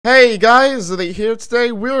Hey guys, Elite here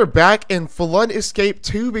today. We're back in Flood Escape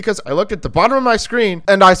 2 because I looked at the bottom of my screen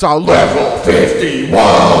and I saw level 51.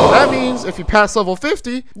 That means if you pass level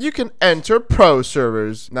 50, you can enter pro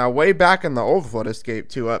servers. Now, way back in the old Flood Escape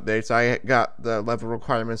 2 updates, I got the level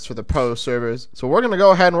requirements for the pro servers. So we're going to go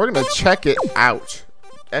ahead and we're going to check it out.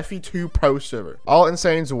 FE2 pro server. All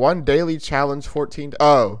Insanes, 1 daily challenge, 14.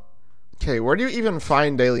 Oh. Okay, where do you even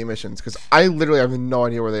find daily missions? Because I literally have no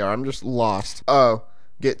idea where they are. I'm just lost. Oh.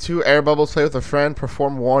 Get 2 air bubbles, play with a friend,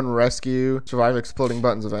 perform 1 rescue, survive exploding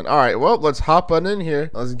buttons event. Alright, well, let's hop on in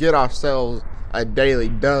here. Let's get ourselves a daily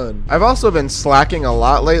done. I've also been slacking a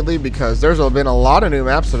lot lately because there's been a lot of new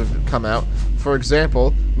maps that have come out. For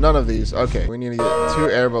example, none of these. Okay, we need to get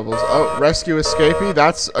 2 air bubbles. Oh, rescue escapee.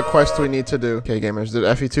 That's a quest we need to do. Okay, gamers, did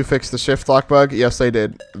FE2 fix the shift lock bug? Yes, they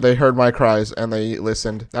did. They heard my cries and they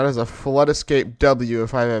listened. That is a flood escape W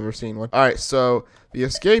if I've ever seen one. Alright, so the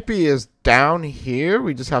escapee is down here.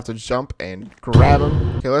 We just have to jump and grab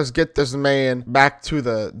him. Okay, let's get this man back to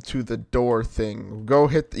the door thing. Go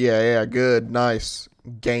hit yeah, good, nice.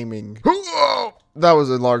 Gaming. That was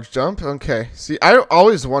a large jump. Okay. See, I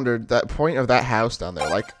always wondered that point of that house down there.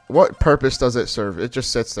 Like, what purpose does it serve? It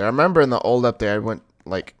just sits there. I remember in the old update, I went,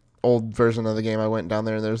 like, old version of the game, I went down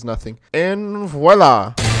there and there's nothing. And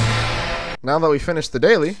voila. Now that we finished the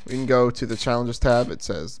daily, we can go to the challenges tab. It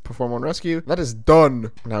says perform 1 rescue. That is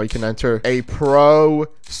done. Now we can enter a pro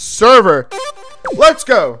server. Let's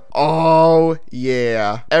go. Oh,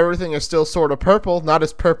 yeah. Everything is still sort of purple. Not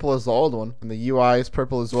as purple as the old one. And the UI is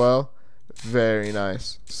purple as well. Very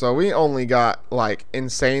nice. So we only got like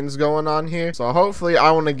Insanes going on here. So hopefully I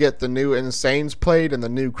want to get the new Insanes played and the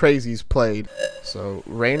new Crazies played. So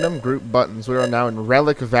random group buttons. We are now in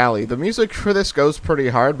Relic Valley. The music for this goes pretty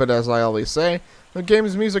hard, but as I always say, the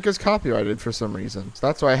game's music is copyrighted for some reason. So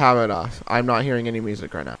that's why I have it off. I'm not hearing any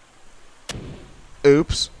music right now.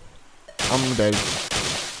 Oops. I'm dead.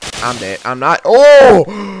 I'm dead. I'm not.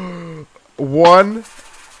 Oh! 1.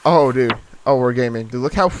 Oh, dude. Oh, we're gaming. Dude,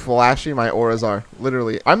 look how flashy my auras are.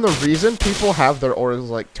 Literally. I'm the reason people have their auras,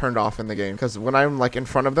 like, turned off in the game. Because when I'm, like, in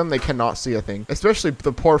front of them, they cannot see a thing. Especially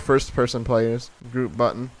the poor first-person players. Group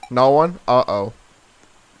button. No one? Uh-oh.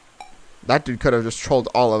 That dude could have just trolled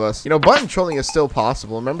all of us. You know, button trolling is still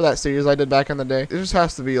possible. Remember that series I did back in the day? It just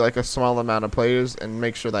has to be like a small amount of players and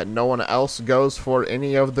make sure that no one else goes for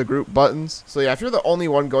any of the group buttons. So yeah, if you're the only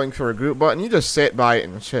one going for a group button, you just sit by it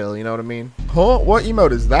and chill, you know what I mean? Huh? What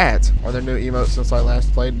emote is that? Are there new emotes since I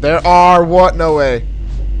last played? There are! What? No way.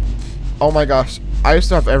 Oh my gosh. I used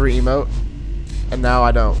to have every emote. And now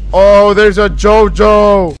I don't. Oh, there's a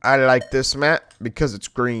JoJo! I like this map because it's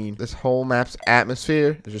green. This whole map's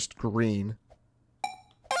atmosphere is just green.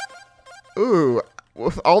 Ooh,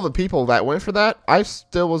 with all the people that went for that, I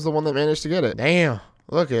still was the one that managed to get it. Damn,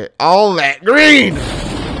 look at all that green!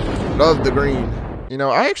 Love the green. You know,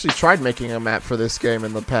 I actually tried making a map for this game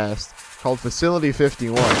in the past called Facility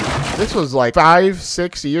 51. This was like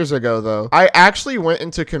 5-6 years ago though. I actually went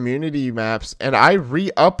into community maps and I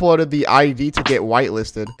re-uploaded the ID to get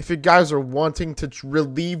whitelisted. If you guys are wanting to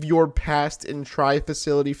relieve your past and try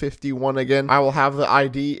Facility 51 again, I will have the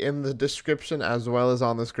ID in the description as well as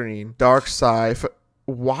on the screen. Dark Side.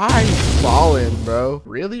 Why Fallen, bro?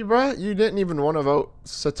 Really, bro? You didn't even want to vote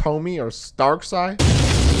Satomi or Dark Side?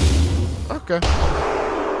 Okay.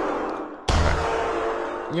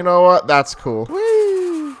 You know what? That's cool.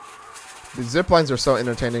 Whee! The zip lines are so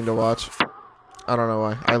entertaining to watch. I don't know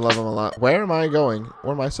why. I love them a lot. Where am I going?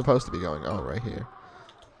 Where am I supposed to be going? Oh, right here.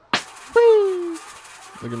 Whee!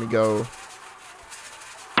 Look at me go.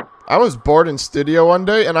 I was bored in studio one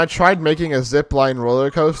day, and I tried making a zip line roller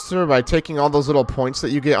coaster by taking all those little points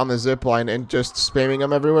that you get on the zip line and just spamming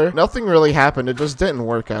them everywhere. Nothing really happened. It just didn't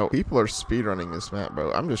work out. People are speedrunning this map,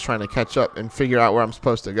 bro. I'm just trying to catch up and figure out where I'm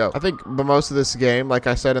supposed to go. I think the most of this game, like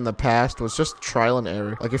I said in the past, was just trial and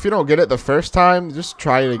error. Like, if you don't get it the first time, just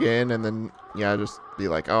try it again, and then, yeah, just be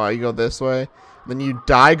like, oh, you go this way. Then you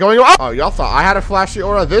die going, oh, y'all thought I had a flashy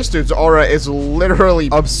aura? This dude's aura is literally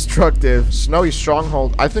obstructive. Snowy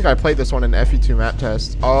Stronghold. I think I played this one in FE2 map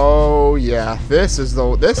test. Oh yeah, this is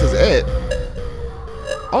it.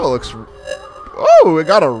 Oh, it looks, oh, it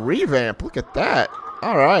got a revamp. Look at that.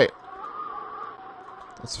 All right.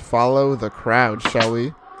 Let's follow the crowd, shall we?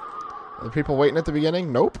 Are the people waiting at the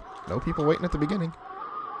beginning? Nope. No people waiting at the beginning.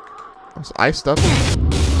 Was iced up.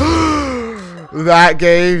 That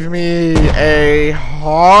gave me a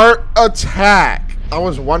heart attack. I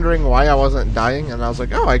was wondering why I wasn't dying, and I was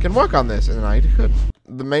like, oh, I can work on this, and I could.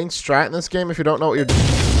 The main strat in this game, if you don't know what you're doing.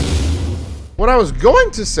 What I was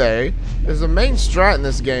going to say is the main strat in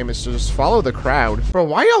this game is to just follow the crowd. Bro,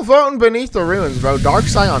 why y'all voting beneath the ruins, bro?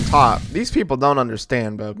 Darkside on top. These people don't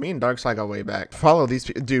understand, bro. Me and Darkside go way back. Follow these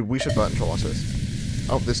people. Dude, we should button troll. Watch this.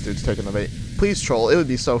 Oh, this dude's taking the bait. Please troll. It would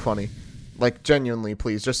be so funny. Like, genuinely,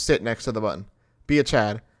 please. Just sit next to the button. Be a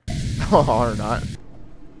Chad. Or not.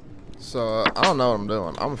 So, I don't know what I'm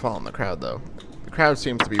doing. I'm following the crowd, though. The crowd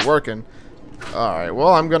seems to be working. Alright, well,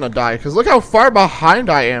 I'm gonna die. Because look how far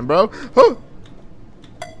behind I am, bro. Oh.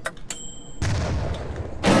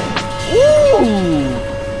 Woo!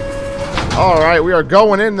 Alright, we are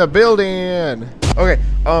going in the building. Okay,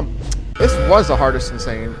 this was the hardest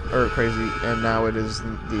insane, or crazy, and now it is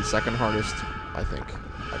the second hardest, I think.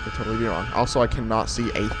 I could totally be wrong. Also, I cannot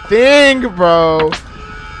see a thing, bro.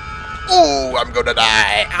 Oh, I'm gonna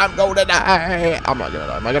die. I'm gonna die. I'm not gonna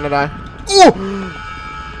die. Am I gonna die?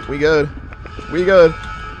 Oh! We good. We good.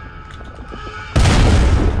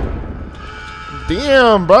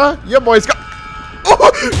 Damn, bro. Your boy's got...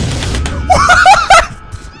 Oh!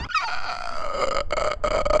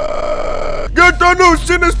 Get the new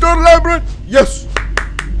sinister labyrinth. Yes.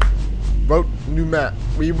 Vote new map.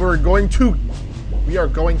 We are going to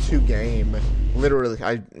game. Literally.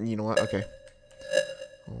 You know what? Okay.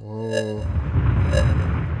 Whoa.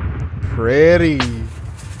 Pretty.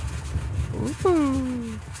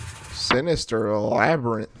 Ooh. Sinister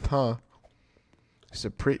labyrinth, huh? It's a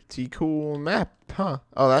pretty cool map, huh?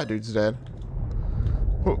 Oh, that dude's dead.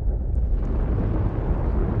 Whoa.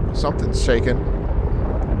 Something's shaking.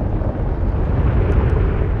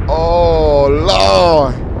 Oh,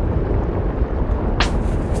 Lord.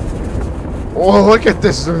 Oh, look at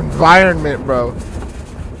this environment, bro.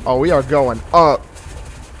 Oh, we are going up.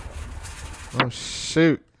 Oh,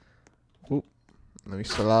 shoot. Oop. Let me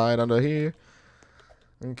slide under here.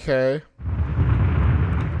 Okay.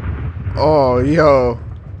 Oh, yo.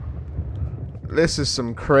 This is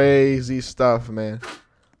some crazy stuff, man.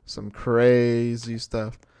 Some crazy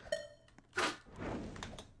stuff.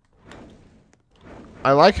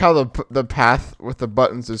 I like how the path with the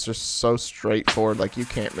buttons is just so straightforward. Like, you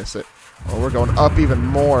can't miss it. Oh, we're going up even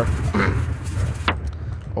more.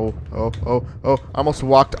 Oh, oh, oh, oh. I almost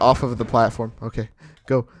walked off of the platform. Okay,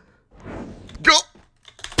 go. Go!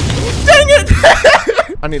 Dang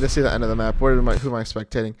it! I need to see the end of the map. Who am I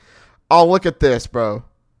spectating? Oh, look at this, bro.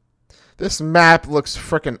 This map looks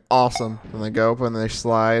freaking awesome. And they go up and they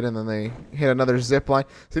slide and then they hit another zip line.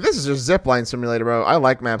 See, this is just zip line simulator, bro. I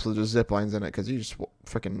like maps with just zip lines in it because you just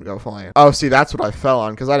freaking go flying. Oh, see, that's what I fell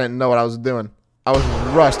on because I didn't know what I was doing. I was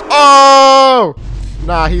rushed. Oh!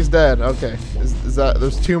 Nah, he's dead. Okay. Is that...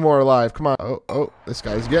 There's two more alive. Come on. Oh, oh. This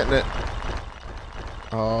guy's getting it.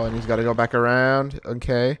 Oh, and he's got to go back around.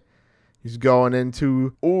 Okay. He's going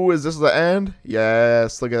into... Ooh, is this the end?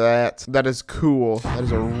 Yes, look at that. That is cool. That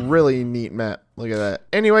is a really neat map. Look at that.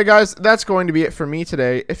 Anyway, guys, that's going to be it for me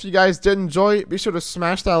today. If you guys did enjoy, be sure to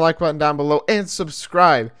smash that like button down below and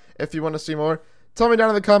subscribe if you want to see more. Tell me down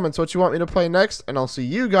in the comments what you want me to play next, and I'll see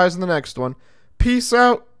you guys in the next one. Peace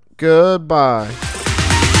out. Goodbye.